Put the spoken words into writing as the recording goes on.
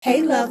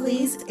Hey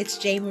lovelies, it's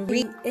J.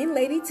 Marie and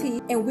Lady T,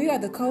 and we are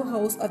the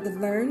co-hosts of the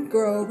Learn,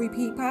 Grow,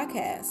 Repeat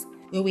podcast,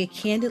 where we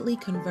candidly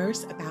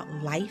converse about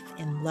life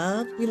and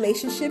love,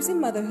 relationships and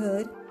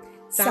motherhood,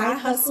 side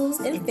hustles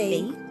and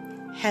faith,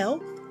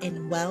 health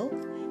and wealth,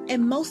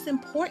 and most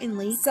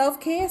importantly,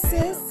 self-care,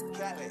 sis.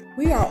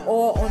 We are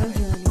all on a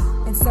journey,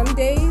 and some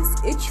days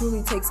it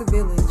truly takes a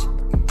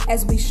village.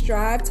 As we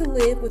strive to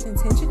live with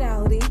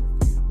intentionality,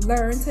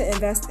 learn to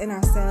invest in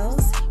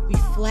ourselves,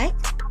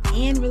 reflect,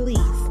 and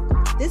release.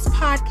 This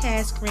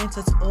podcast grants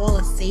us all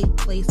a safe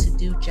place to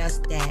do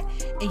just that,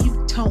 and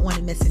you don't want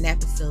to miss an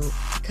episode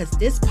because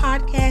this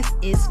podcast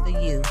is for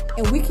you.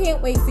 And we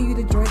can't wait for you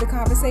to join the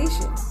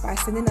conversation by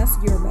sending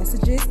us your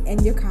messages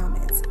and your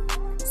comments.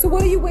 So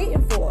what are you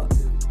waiting for?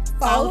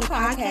 Follow the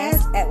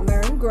podcast at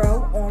Learn,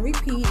 Grow on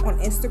Repeat on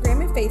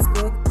Instagram and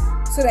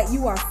Facebook so that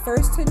you are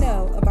first to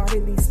know about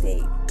release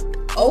date.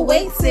 Oh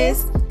wait,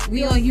 sis,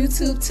 we on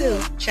YouTube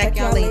too. Check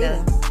y'all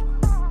later.